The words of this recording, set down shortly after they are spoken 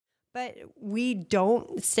But we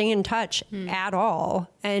don't stay in touch at all.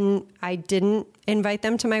 And I didn't invite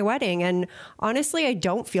them to my wedding. And honestly, I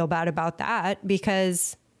don't feel bad about that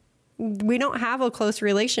because we don't have a close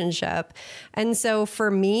relationship. And so for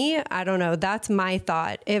me, I don't know, that's my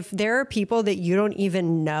thought. If there are people that you don't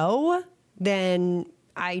even know, then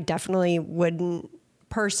I definitely wouldn't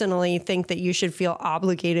personally think that you should feel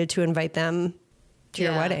obligated to invite them to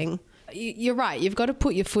your wedding. You're right. You've got to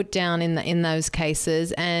put your foot down in those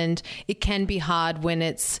cases, and it can be hard when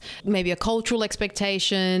it's maybe a cultural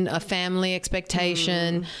expectation, a family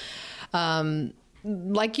expectation.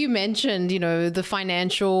 Like you mentioned, the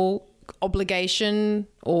financial obligation,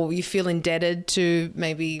 or you feel indebted to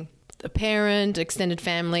maybe a parent, extended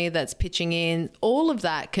family that's pitching in. All of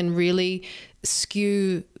that can really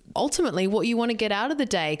skew ultimately what you want to get out of the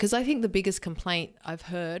day, because I think the biggest complaint I've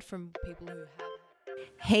heard from people who have...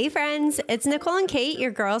 Hey friends, it's Nicole and Kate,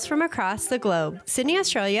 your girls from across the globe, Sydney,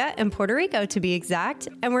 Australia, and Puerto Rico to be exact,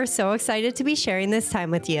 and we're so excited to be sharing this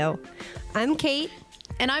time with you. I'm Kate.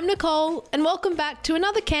 And I'm Nicole, and welcome back to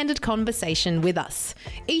another candid conversation with us.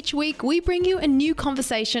 Each week, we bring you a new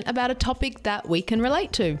conversation about a topic that we can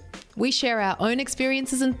relate to. We share our own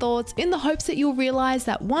experiences and thoughts in the hopes that you'll realize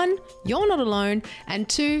that 1, you're not alone, and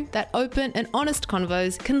 2, that open and honest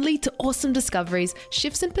convos can lead to awesome discoveries,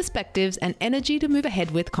 shifts in perspectives, and energy to move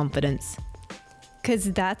ahead with confidence.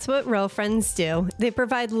 Because that's what real friends do. They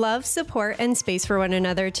provide love, support, and space for one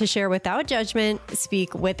another to share without judgment,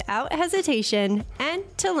 speak without hesitation, and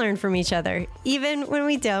to learn from each other, even when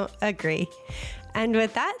we don't agree. And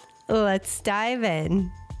with that, let's dive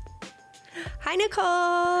in. Hi,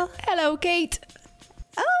 Nicole. Hello, Kate.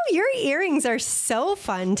 Oh, your earrings are so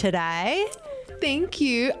fun today. Thank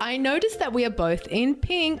you. I noticed that we are both in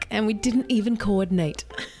pink and we didn't even coordinate.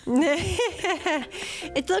 Look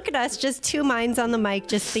at us, just two minds on the mic,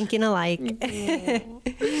 just thinking alike. Ooh,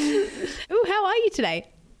 how are you today?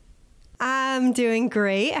 I'm doing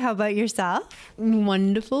great. How about yourself?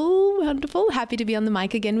 Wonderful, wonderful. Happy to be on the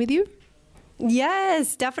mic again with you.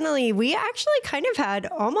 Yes, definitely. We actually kind of had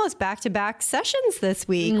almost back-to-back sessions this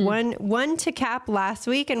week. One to cap last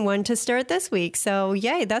week and one to start this week. So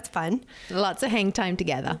yay, that's fun. Lots of hang time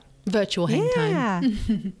together. Virtual hang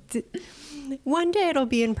time. One day it'll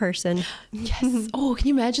be in person. Yes. Oh, can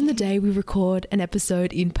you imagine the day we record an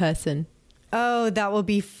episode in person? Oh, that will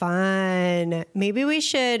be fun. Maybe we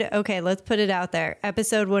should, okay, let's put it out there.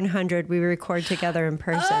 Episode 100, we record together in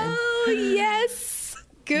person. Oh, yes.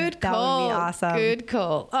 Good call. That would be awesome. Good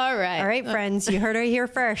call. All right. All right, friends, you heard her here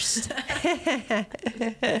first.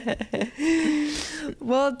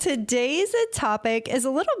 Well, today's topic is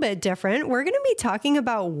a little bit different. We're going to be talking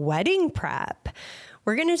about wedding prep.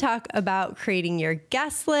 We're going to talk about creating your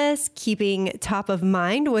guest list, keeping top of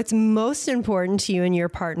mind what's most important to you and your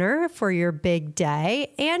partner for your big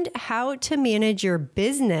day, and how to manage your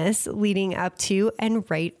business leading up to and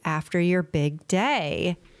right after your big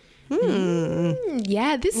day.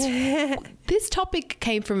 Yeah, this topic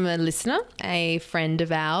came from a listener, a friend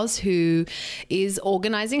of ours who is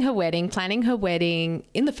organizing her wedding, planning her wedding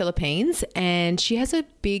in the Philippines, and she has a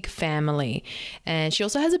big family, and she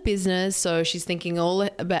also has a business, so she's thinking all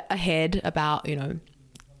ahead about,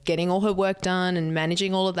 getting all her work done and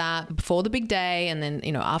managing all of that before the big day and then,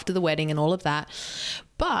 after the wedding and all of that.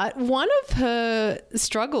 But one of her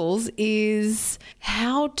struggles is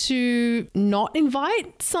how to not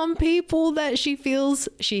invite some people that she feels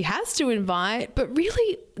she has to invite, but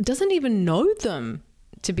really doesn't even know them,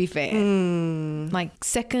 to be fair. Like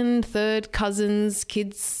second, third cousins,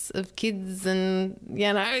 kids of kids and,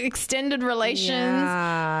 extended relations.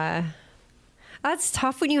 Yeah. That's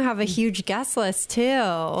tough when you have a huge guest list too.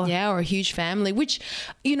 Yeah, or a huge family, which,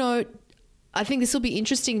 I think this will be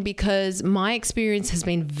interesting because my experience has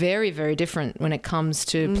been very, very different when it comes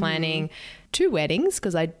to planning 2 weddings,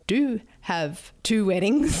 because I do have 2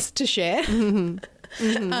 weddings to share.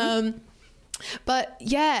 But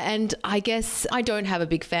yeah, and I guess I don't have a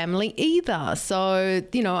big family either. So,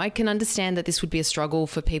 I can understand that this would be a struggle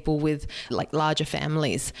for people with like larger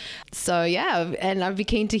families. So yeah, and I'd be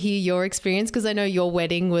keen to hear your experience because I know your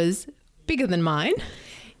wedding was bigger than mine.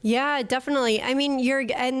 Yeah, definitely. I mean,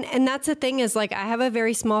 and that's the thing is like, I have a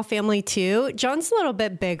very small family too. John's a little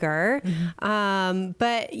bit bigger.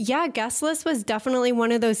 But yeah, guest list was definitely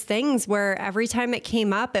one of those things where every time it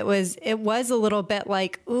came up, it was a little bit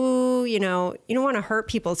like, ooh, you don't want to hurt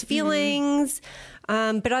people's feelings.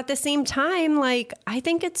 But at the same time, like, I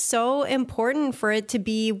think it's so important for it to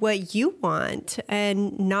be what you want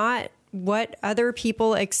and not what other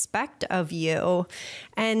people expect of you.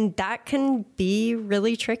 And that can be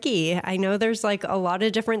really tricky. I know there's like a lot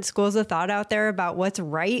of different schools of thought out there about what's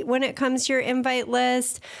right when it comes to your invite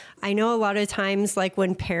list. I know a lot of times, like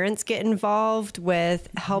when parents get involved with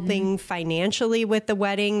helping financially with the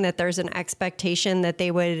wedding, that there's an expectation that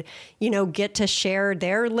they would, get to share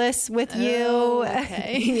their lists with you. Oh,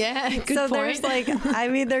 okay. Yeah. Good so point.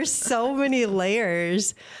 there's so many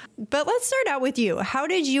layers. But let's start out with you. How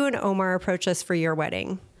did you and Omar approach us for your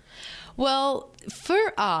wedding? Well,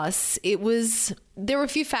 for us, there were a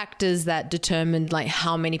few factors that determined like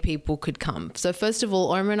how many people could come. So first of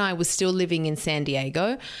all, Omar and I were still living in San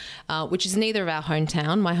Diego, which is neither of our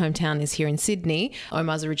hometown. My hometown is here in Sydney.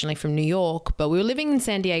 Omar's originally from New York, but we were living in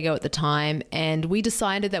San Diego at the time, and we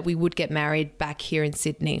decided that we would get married back here in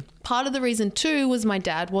Sydney. Part of the reason too was my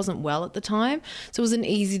dad wasn't well at the time, so it was an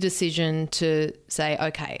easy decision to say,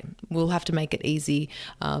 okay, we'll have to make it easy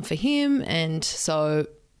for him, and so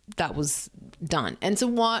that was done. And so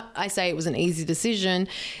what I say it was an easy decision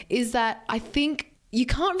is that I think you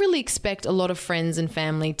can't really expect a lot of friends and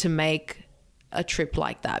family to make a trip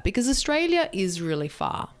like that, because Australia is really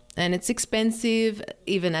far and it's expensive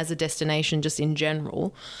even as a destination just in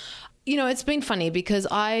general. It's been funny because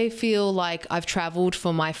I feel like I've traveled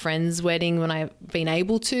for my friend's wedding when I've been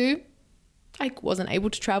able to. I wasn't able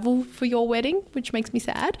to travel for your wedding, which makes me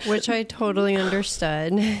sad. Which I totally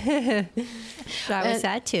understood. I was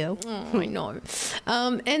sad too. Oh, I know.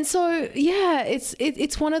 And so, yeah,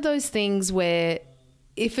 it's one of those things where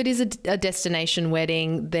if it is a destination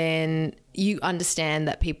wedding, then you understand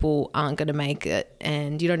that people aren't going to make it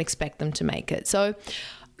and you don't expect them to make it. So,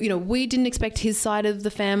 we didn't expect his side of the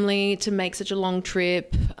family to make such a long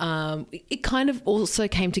trip. It kind of also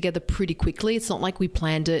came together pretty quickly. It's not like we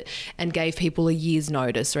planned it and gave people a year's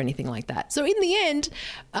notice or anything like that. So in the end,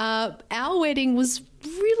 our wedding was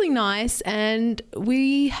really nice, and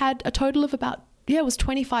we had a total of about, it was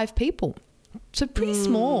 25 people. So pretty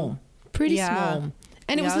small, small.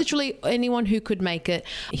 And it was literally anyone who could make it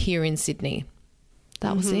here in Sydney.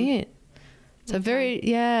 That was it. So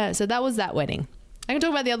so that was that wedding. I can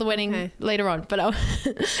talk about the other wedding later on, but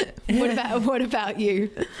what about you?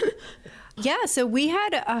 Yeah, so we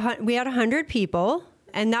had 100 people,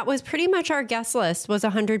 and that was pretty much our guest list was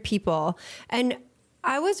 100 people. And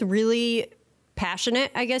I was really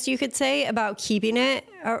passionate, I guess you could say, about keeping it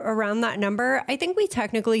around that number. I think we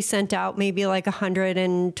technically sent out maybe like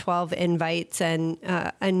 112 invites, and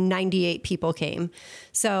 98 people came.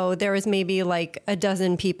 So there was maybe like a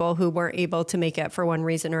dozen people who weren't able to make it for one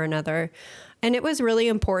reason or another. And it was really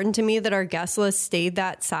important to me that our guest list stayed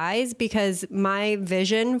that size, because my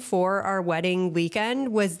vision for our wedding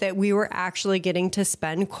weekend was that we were actually getting to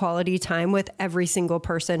spend quality time with every single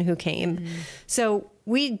person who came. So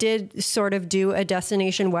we did sort of do a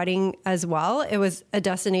destination wedding as well. It was a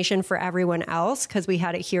destination for everyone else because we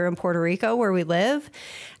had it here in Puerto Rico where we live.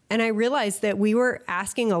 And I realized that we were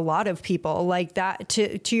asking a lot of people like that,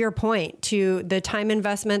 to your point, to the time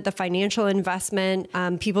investment, the financial investment,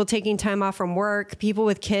 people taking time off from work, people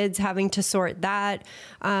with kids having to sort that.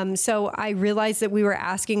 So I realized that we were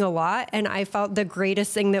asking a lot, and I felt the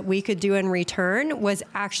greatest thing that we could do in return was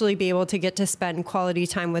actually be able to get to spend quality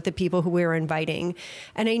time with the people who we were inviting.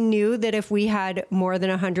 And I knew that if we had more than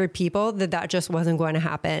 100 people, that just wasn't going to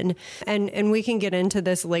happen. And we can get into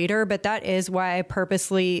this later, but that is why I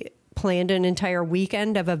purposely planned an entire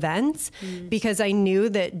weekend of events, because I knew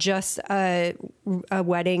that just a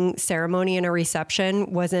wedding ceremony and a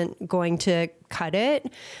reception wasn't going to cut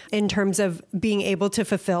it in terms of being able to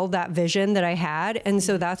fulfill that vision that I had. And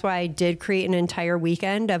so that's why I did create an entire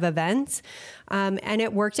weekend of events. And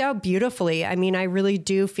it worked out beautifully. I mean, I really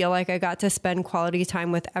do feel like I got to spend quality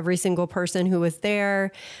time with every single person who was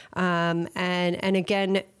there. And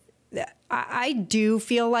again, I do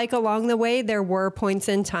feel like along the way, there were points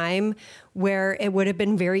in time where it would have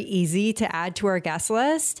been very easy to add to our guest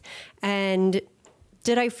list. And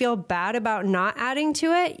did I feel bad about not adding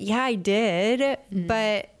to it? Yeah, I did.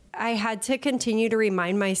 But I had to continue to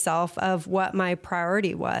remind myself of what my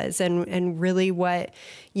priority was and really what,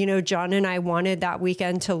 John and I wanted that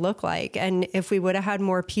weekend to look like. And if we would have had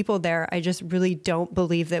more people there, I just really don't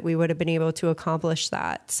believe that we would have been able to accomplish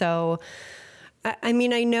that. So I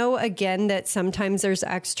mean, I know, again, that sometimes there's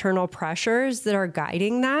external pressures that are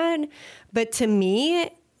guiding that. But to me,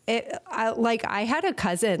 I had a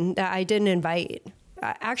cousin that I didn't invite.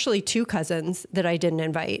 Actually, two cousins that I didn't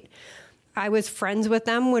invite. I was friends with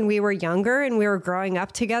them when we were younger and we were growing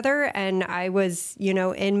up together. And I was,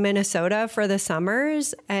 in Minnesota for the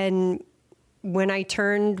summers. And when I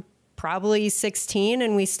turned probably 16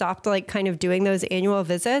 and we stopped kind of doing those annual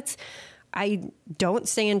visits, I don't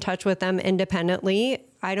stay in touch with them independently.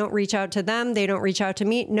 I don't reach out to them. They don't reach out to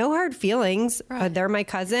me. No hard feelings. Right. They're my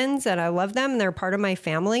cousins and I love them. They're part of my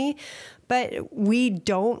family. But we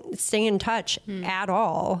don't stay in touch at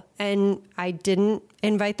all. And I didn't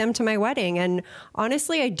invite them to my wedding. And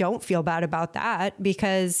honestly, I don't feel bad about that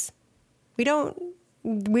because we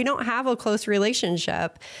don't have a close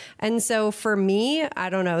relationship. And so for me, I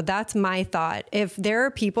don't know, that's my thought. If there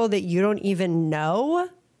are people that you don't even know,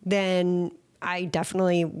 then I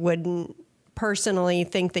definitely wouldn't personally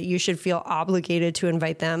think that you should feel obligated to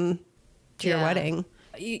invite them to your wedding.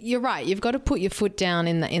 You're right. You've got to put your foot down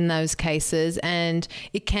in those cases, and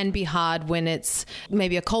it can be hard when it's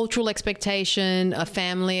maybe a cultural expectation, a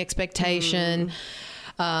family expectation.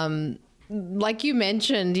 Like you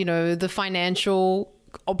mentioned, the financial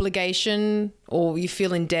obligation, or you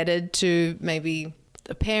feel indebted to maybe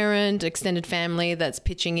a parent, extended family that's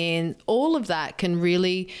pitching in. All of that can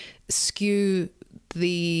really skew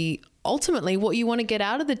ultimately what you want to get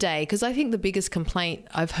out of the day. Because I think the biggest complaint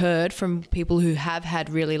I've heard from people who have had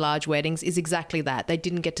really large weddings is exactly that. They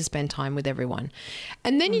didn't get to spend time with everyone.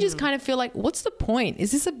 And then you just kind of feel like, what's the point?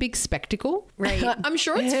 Is this a big spectacle? Right. I'm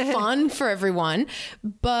sure it's fun for everyone,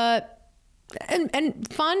 but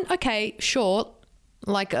and fun, okay, sure,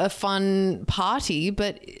 like a fun party,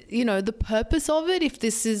 but the purpose of it, if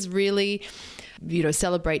this is really,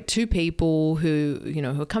 celebrate two people who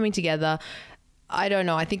are coming together, I don't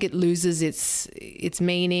know. I think it loses its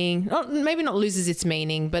meaning. Maybe not loses its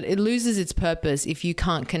meaning, but it loses its purpose if you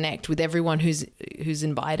can't connect with everyone who's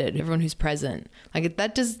invited, everyone who's present. Like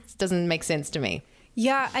that just doesn't make sense to me.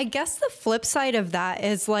 Yeah, I guess the flip side of that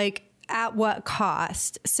is like, at what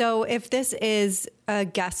cost? So if this is a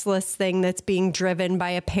guest list thing that's being driven by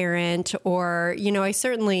a parent, or, I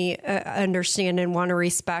certainly understand and want to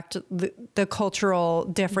respect the cultural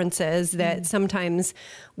differences that sometimes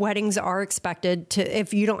weddings are expected to,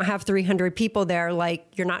 if you don't have 300 people there, like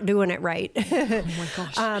you're not doing it right. Oh my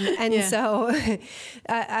gosh. So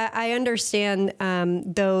I understand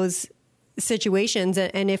those situations.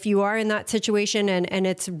 And if you are in that situation and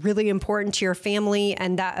it's really important to your family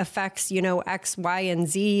and that affects, X, Y, and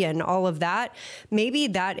Z and all of that, maybe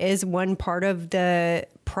that is one part of the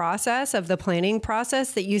process, of the planning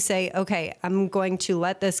process, that you say, okay, I'm going to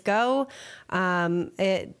let this go.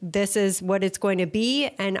 This is what it's going to be.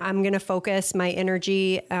 And I'm going to focus my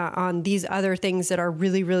energy on these other things that are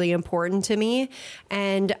really, really important to me.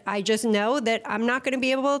 And I just know that I'm not going to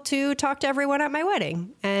be able to talk to everyone at my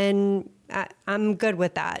wedding. And I'm good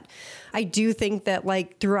with that. I do think that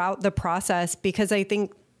throughout the process, because I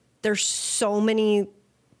think there's so many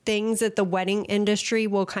things that the wedding industry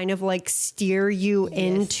will kind of steer you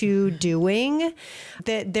into doing,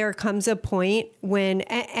 that there comes a point when,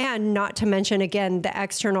 and not to mention again, the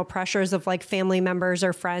external pressures of family members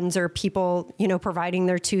or friends or people, providing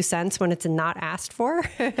their 2 cents when it's not asked for,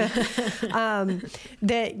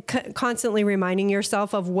 that constantly reminding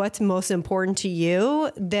yourself of what's most important to you,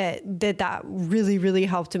 that really, really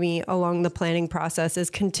helped me along the planning process, is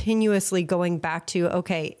continuously going back to,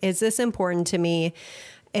 okay, is this important to me?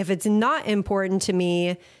 If it's not important to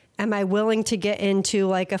me, am I willing to get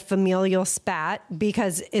into a familial spat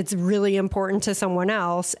because it's really important to someone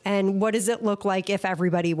else? And what does it look like if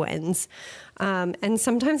everybody wins? And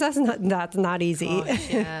sometimes that's not easy. Gosh,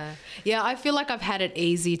 yeah. I feel like I've had it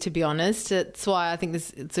easy, to be honest. That's why I think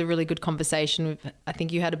it's a really good conversation. I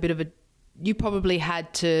think you had you probably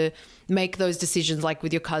had to make those decisions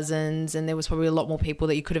with your cousins, and there was probably a lot more people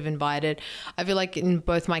that you could have invited. I feel like in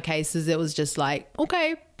both my cases, it was just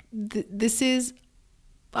okay, this is,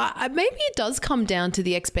 maybe it does come down to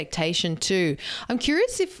the expectation too. I'm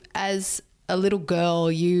curious if as a little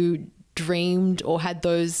girl you dreamed or had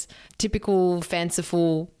those typical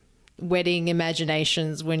fanciful wedding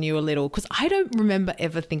imaginations when you were little, because I don't remember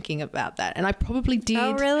ever thinking about that, and I probably did.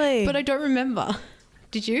 Oh, really? But I don't remember.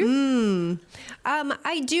 Did you?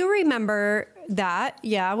 I do remember that,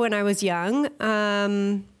 when I was young.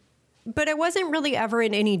 But it wasn't really ever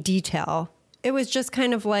in any detail. It was just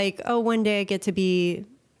kind of one day I get to be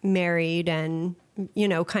married, and,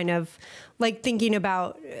 kind of thinking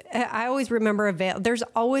about, I always remember a veil. There's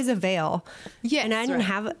always a veil. Yeah. And I didn't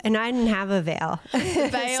have a veil. The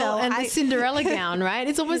veil and the Cinderella gown, right?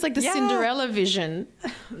 It's almost like the Cinderella vision.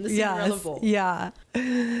 The Cinderella ball. Yeah.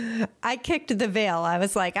 I kicked the veil. I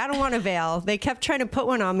was like, I don't want a veil. They kept trying to put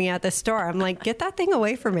one on me at the store. I'm like, get that thing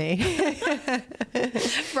away from me.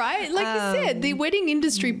 Right? Like you said, the wedding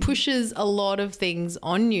industry pushes a lot of things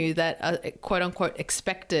on you that are quote unquote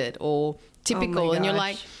expected or typical. And you're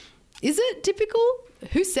like, is it typical?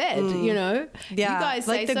 Who said, you guys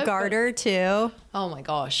say the so, garter too. Oh my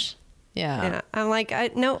gosh. Yeah. I'm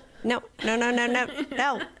like, no, no.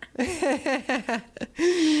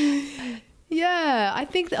 Yeah, I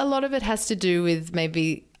think a lot of it has to do with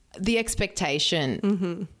maybe the expectation.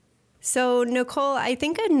 Mm-hmm. So, Nicole, I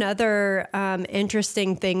think another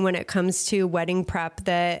interesting thing when it comes to wedding prep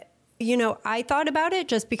that, you know, I thought about it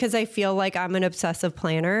just because I feel like I'm an obsessive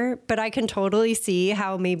planner, but I can totally see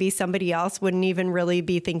how maybe somebody else wouldn't even really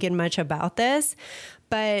be thinking much about this.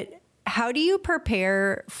 But how do you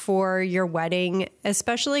prepare for your wedding,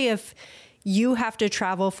 especially if you have to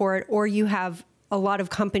travel for it or you have a lot of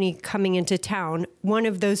company coming into town? One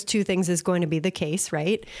of those two things is going to be the case,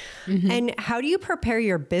 right? Mm-hmm. And how do you prepare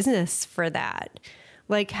your business for that?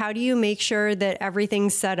 Like, how do you make sure that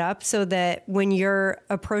everything's set up so that when you're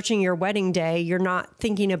approaching your wedding day, you're not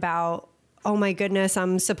thinking about, oh my goodness,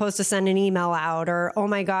 I'm supposed to send an email out, or, oh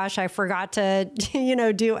my gosh, I forgot to,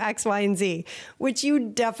 do X, Y, and Z, which you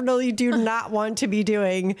definitely do not want to be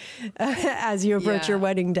doing as you approach your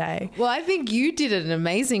wedding day. Well, I think you did an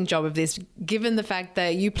amazing job of this, given the fact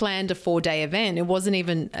that you planned a 4-day event. It wasn't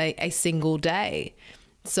even a single day.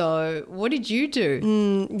 So what did you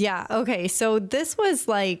do? Yeah. Okay. So this was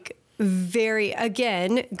like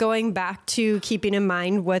again, going back to keeping in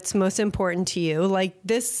mind what's most important to you. Like,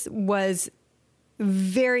 this was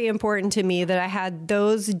very important to me that I had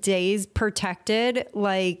those days protected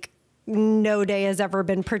like no day has ever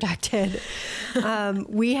been protected.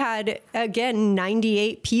 We had, again,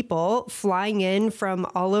 98 people flying in from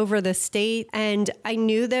all over the state. And I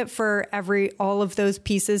knew that for all of those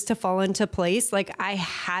pieces to fall into place, like, I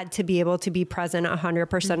had to be able to be present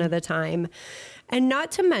 100% of the time. And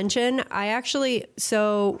not to mention,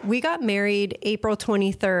 so we got married April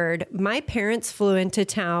 23rd. My parents flew into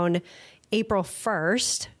town April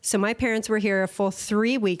 1st. So my parents were here a full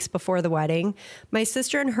 3 weeks before the wedding. My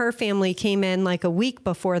sister and her family came in like a week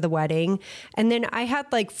before the wedding. And then I had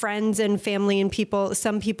like friends and family and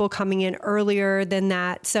some people coming in earlier than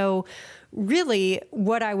that. So really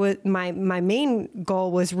my main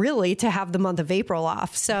goal was really to have the month of April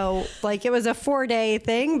off. So like, it was a 4-day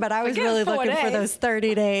thing, but I was really looking for those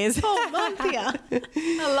 30 days. Whole month, yeah.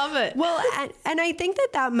 I love it. Well, and I think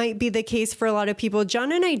that might be the case for a lot of people.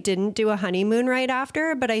 John and I didn't do a honeymoon right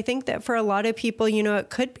after, but I think that for a lot of people, it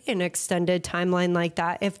could be an extended timeline like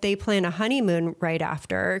that if they plan a honeymoon right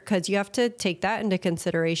after, because you have to take that into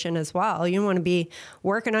consideration as well. You don't want to be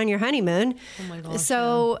working on your honeymoon. Oh my gosh.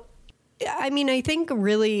 So, yeah. I mean, I think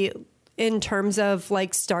really in terms of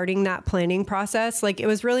like starting that planning process, like, it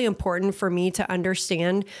was really important for me to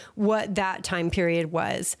understand what that time period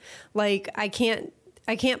was. Like, I can't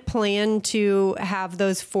plan to have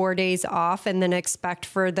those 4 days off and then expect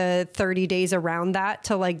for the 30 days around that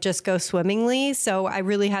to like just go swimmingly. So I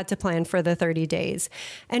really had to plan for the 30 days.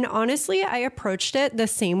 And honestly, I approached it the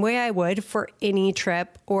same way I would for any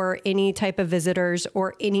trip or any type of visitors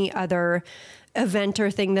or any other event or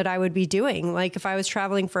thing that I would be doing. Like, if I was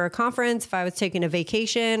traveling for a conference, if I was taking a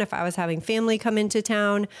vacation, if I was having family come into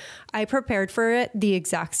town, I prepared for it the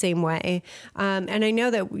exact same way. And I know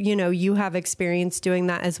that, you have experience doing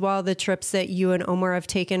that as well. The trips that you and Omar have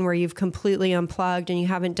taken where you've completely unplugged and you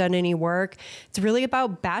haven't done any work. It's really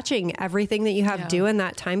about batching everything that you have due in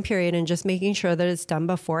that time period and just making sure that it's done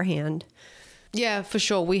beforehand. Yeah, for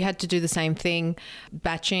sure. We had to do the same thing.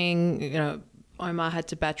 Batching, Omar had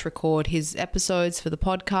to batch record his episodes for the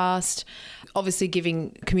podcast. Obviously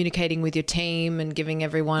communicating with your team and giving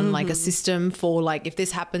everyone like a system for like, if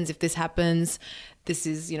this happens, this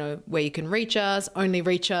is, where you can reach us, only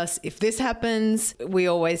reach us if this happens. We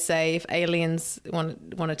always say if aliens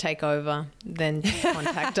want to take over, then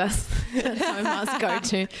contact us. That's Omar's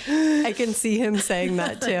go-to. I can see him saying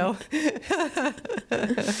that too.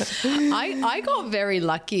 I got very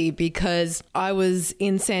lucky because I was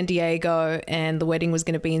in San Diego and the wedding was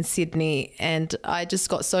going to be in Sydney. And I just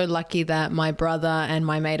got so lucky that my brother and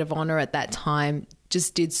my maid of honor at that time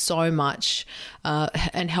just did so much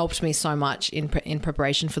and helped me so much in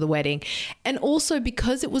preparation for the wedding. And also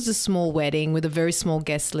because it was a small wedding with a very small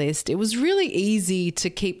guest list, it was really easy to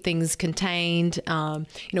keep things contained.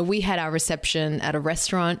 We had our reception at a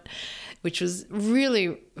restaurant, which was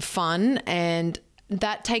really fun, and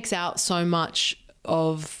that takes out so much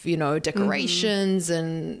of, decorations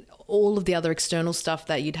and all of the other external stuff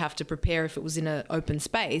that you'd have to prepare if it was in an open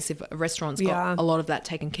space, if a restaurant's got a lot of that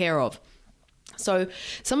taken care of. So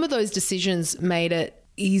some of those decisions made it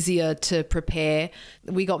easier to prepare.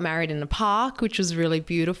 We got married in a park, which was really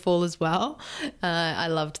beautiful as well. I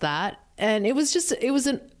loved that. And it was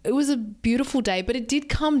a beautiful day, but it did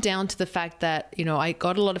come down to the fact that, you know, I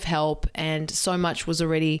got a lot of help and so much was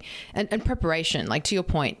already, and preparation, like to your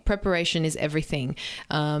point, preparation is everything.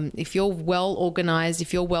 If you're well organized,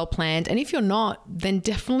 if you're well planned, and if you're not, then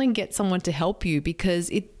definitely get someone to help you,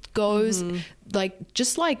 because it goes like,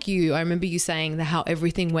 just like you, I remember you saying that how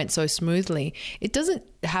everything went so smoothly. It doesn't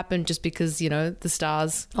happen just because, you know, the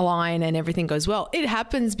stars align and everything goes well. It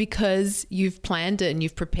happens because you've planned it and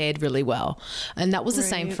you've prepared really well. And that was the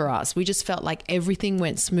same for us. We just felt like everything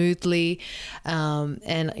went smoothly.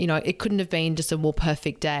 And, you know, it couldn't have been just a more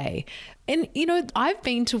perfect day. And, you know, I've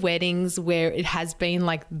been to weddings where it has been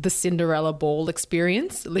like the Cinderella ball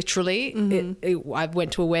experience, literally. I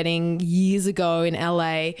went to a wedding years ago in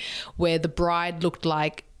LA where the bride looked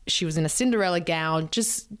like she was in a Cinderella gown,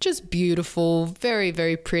 just beautiful, very,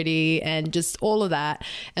 very pretty, and just all of that.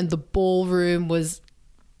 And the ballroom was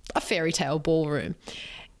a fairy tale ballroom.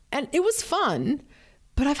 And it was fun.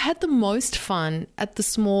 But I've had the most fun at the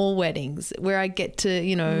small weddings where I get to,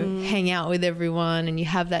 you know, hang out with everyone and you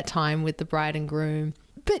have that time with the bride and groom.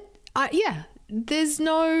 But yeah, there's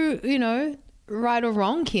no, you know, right or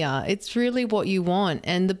wrong here. It's really what you want.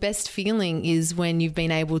 And the best feeling is when you've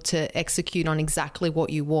been able to execute on exactly what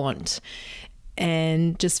you want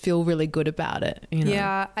and just feel really good about it. You know?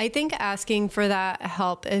 Yeah, I think asking for that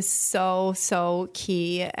help is so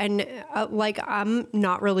key. And like, I'm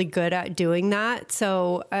not really good at doing that.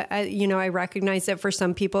 So, I recognize that for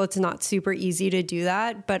some people, it's not super easy to do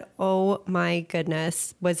that. But oh my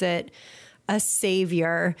goodness, was it a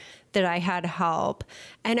savior that I had help.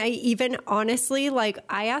 And I even honestly, like,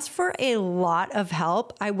 I asked for a lot of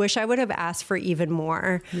help. I wish I would have asked for even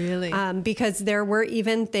more. Really? Because there were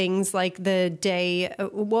even things like the day,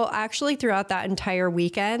 well, actually throughout that entire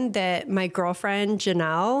weekend, that my girlfriend,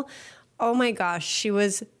 Janelle, oh my gosh, she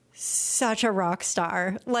was such a rock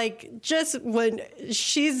star. Like, just when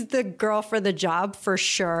she's the girl for the job for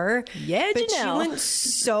sure. Yeah, but Janelle. she went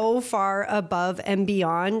so far above and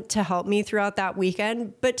beyond to help me throughout that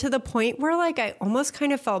weekend, but to the point where like I almost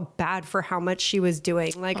kind of felt bad for how much she was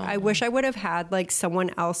doing. Like, I wish I would have had like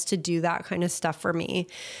someone else to do that kind of stuff for me.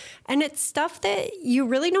 And it's stuff that you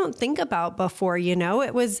really don't think about before, you know.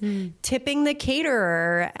 It was tipping the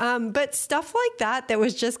caterer, but stuff like that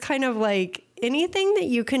was just kind of like anything that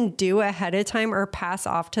you can do ahead of time or pass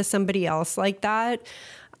off to somebody else like that,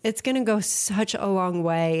 it's going to go such a long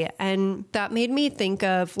way. And that made me think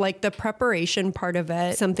of like the preparation part of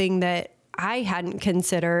it, something that I hadn't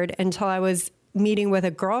considered until I was meeting with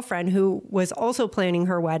a girlfriend who was also planning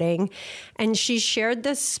her wedding. And she shared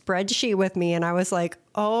this spreadsheet with me. And I was like,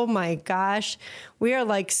 oh my gosh, we are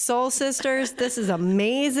like soul sisters. This is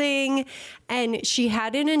amazing. And she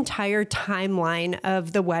had an entire timeline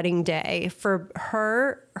of the wedding day for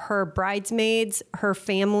her bridesmaids, her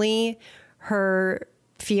family, her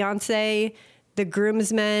fiance, the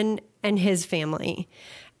groomsmen, and his family.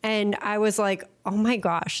 And I was like, oh my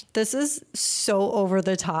gosh, this is so over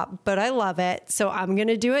the top, but I love it. So I'm going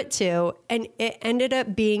to do it too. And it ended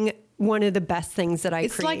up being one of the best things that I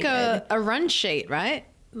created. It's like a run sheet, right?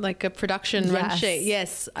 Like a production run sheet.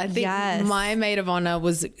 Yes. I think my maid of honor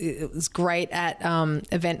was great at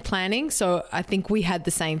event planning. So I think we had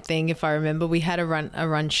the same thing. If I remember, we had a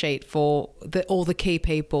run sheet for all the key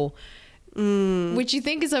people, which you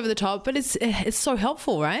think is over the top, but it's so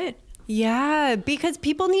helpful, right? Yeah, because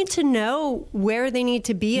people need to know where they need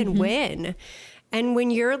to be and when. And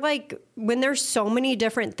when there's so many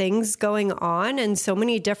different things going on and so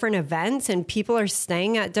many different events and people are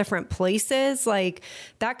staying at different places, like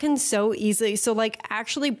that can so easily. So like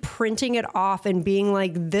actually printing it off and being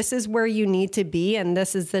like, this is where you need to be and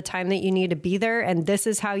this is the time that you need to be there and this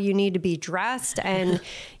is how you need to be dressed and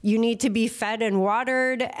you need to be fed and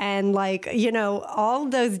watered and like, you know, all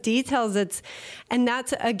those details. And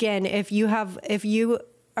that's, again, if you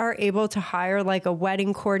are able to hire like a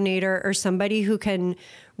wedding coordinator or somebody who can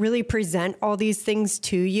really present all these things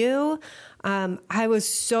to you. I was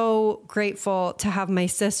so grateful to have my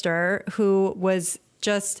sister who was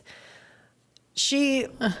just, she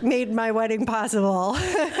made my wedding possible.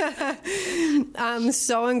 I'm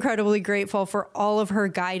so incredibly grateful for all of her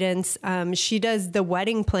guidance. She does the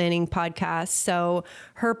wedding planning podcast. So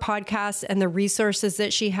her podcast and the resources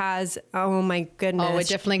that she has, oh my goodness. Oh, we're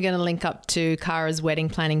definitely going to link up to Kara's wedding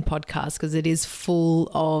planning podcast because it is full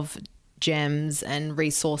of gems and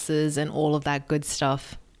resources and all of that good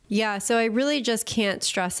stuff. Yeah, so I really just can't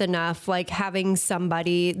stress enough, like having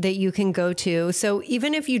somebody that you can go to. So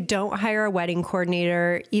even if you don't hire a wedding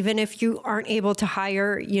coordinator, even if you aren't able to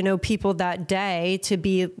hire, people that day to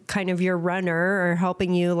be kind of your runner or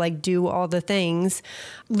helping you like do all the things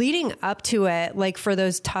leading up to it, like for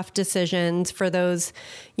those tough decisions, for those,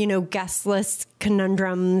 guest list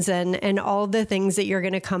conundrums and all the things that you're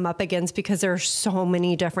going to come up against, because there are so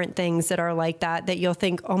many different things that are like that you'll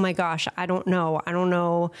think, oh my gosh, I don't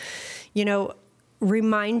know.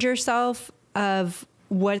 Remind yourself of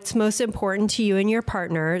what's most important to you and your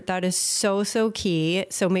partner. That is so, so key.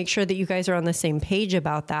 So make sure that you guys are on the same page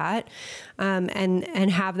about that,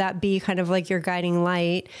 and have that be kind of like your guiding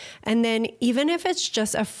light. And then even if it's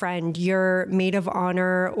just a friend, your maid of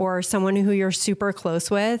honor, or someone who you're super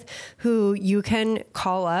close with, who you can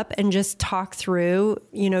call up and just talk through,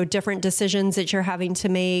 different decisions that you're having to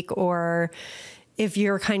make, or if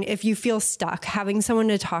you feel stuck, having someone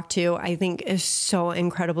to talk to, I think is so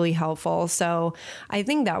incredibly helpful. So I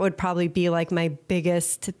think that would probably be like my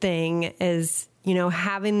biggest thing is,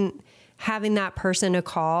 having that person to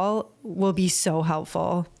call will be so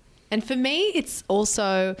helpful. And for me, it's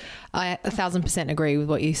also, I 1,000% agree with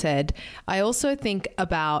what you said. I also think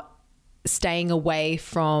about staying away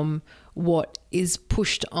from what is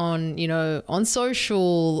pushed on, on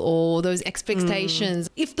social, or those expectations.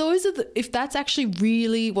 If that's actually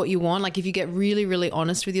really what you want, like if you get really, really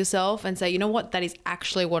honest with yourself and say, you know what, that is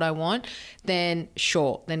actually what I want, then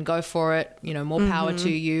sure, then go for it, more power to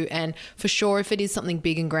you. And for sure, if it is something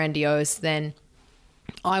big and grandiose, then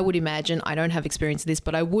I would imagine, I don't have experience in this,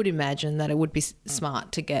 but I would imagine that it would be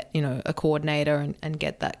smart to get, a coordinator and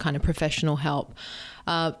get that kind of professional help.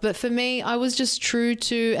 But for me, I was just true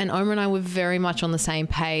to, and Omer and I were very much on the same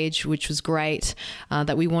page, which was great,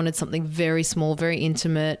 that we wanted something very small, very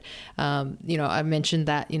intimate. I mentioned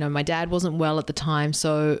that, my dad wasn't well at the time.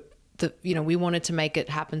 So, we wanted to make it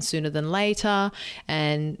happen sooner than later.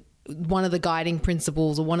 And one of the guiding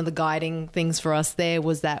principles, or one of the guiding things for us there,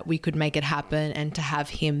 was that we could make it happen and to have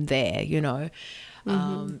him there,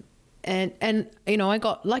 And I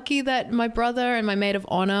got lucky that my brother and my maid of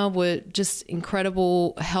honor were just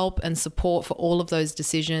incredible help and support for all of those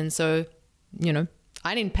decisions. So,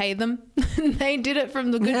 I didn't pay them. They did it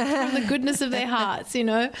from the goodness of their hearts,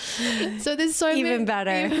 So there's so even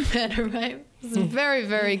better, right? It's very,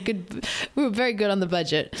 very good. We were very good on the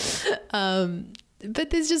budget.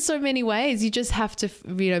 But there's just so many ways. You just have to,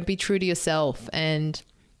 be true to yourself. And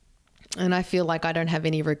I feel like I don't have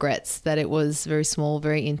any regrets that it was very small,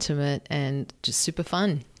 very intimate, and just super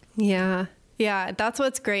fun. Yeah. Yeah. That's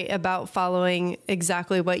what's great about following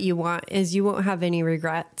exactly what you want, is you won't have any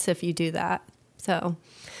regrets if you do that. So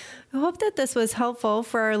I hope that this was helpful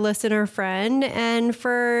for our listener friend, and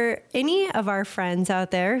for any of our friends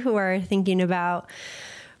out there who are thinking about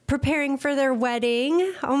preparing for their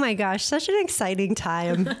wedding. Oh my gosh, such an exciting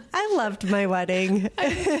time. I loved my wedding.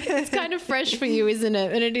 It's kind of fresh for you, isn't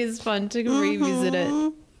it? And it is fun to revisit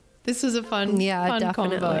it. This was a fun definitely.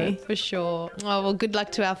 Combo, for sure. Oh, well, good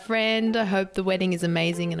luck to our friend. I hope the wedding is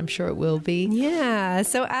amazing, and I'm sure it will be. Yeah.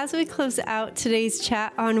 So as we close out today's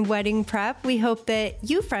chat on wedding prep, we hope that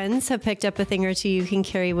you friends have picked up a thing or two you can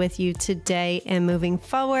carry with you today and moving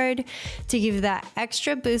forward to give you that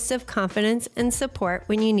extra boost of confidence and support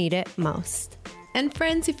when you need it most. And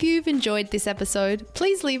friends, if you've enjoyed this episode,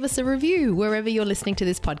 please leave us a review wherever you're listening to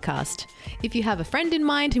this podcast. If you have a friend in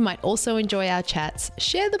mind who might also enjoy our chats,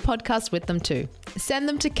 share the podcast with them too. Send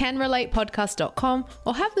them to canrelatepodcast.com,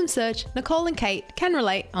 or have them search Nicole and Kate Can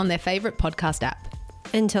Relate on their favorite podcast app.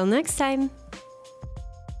 Until next time.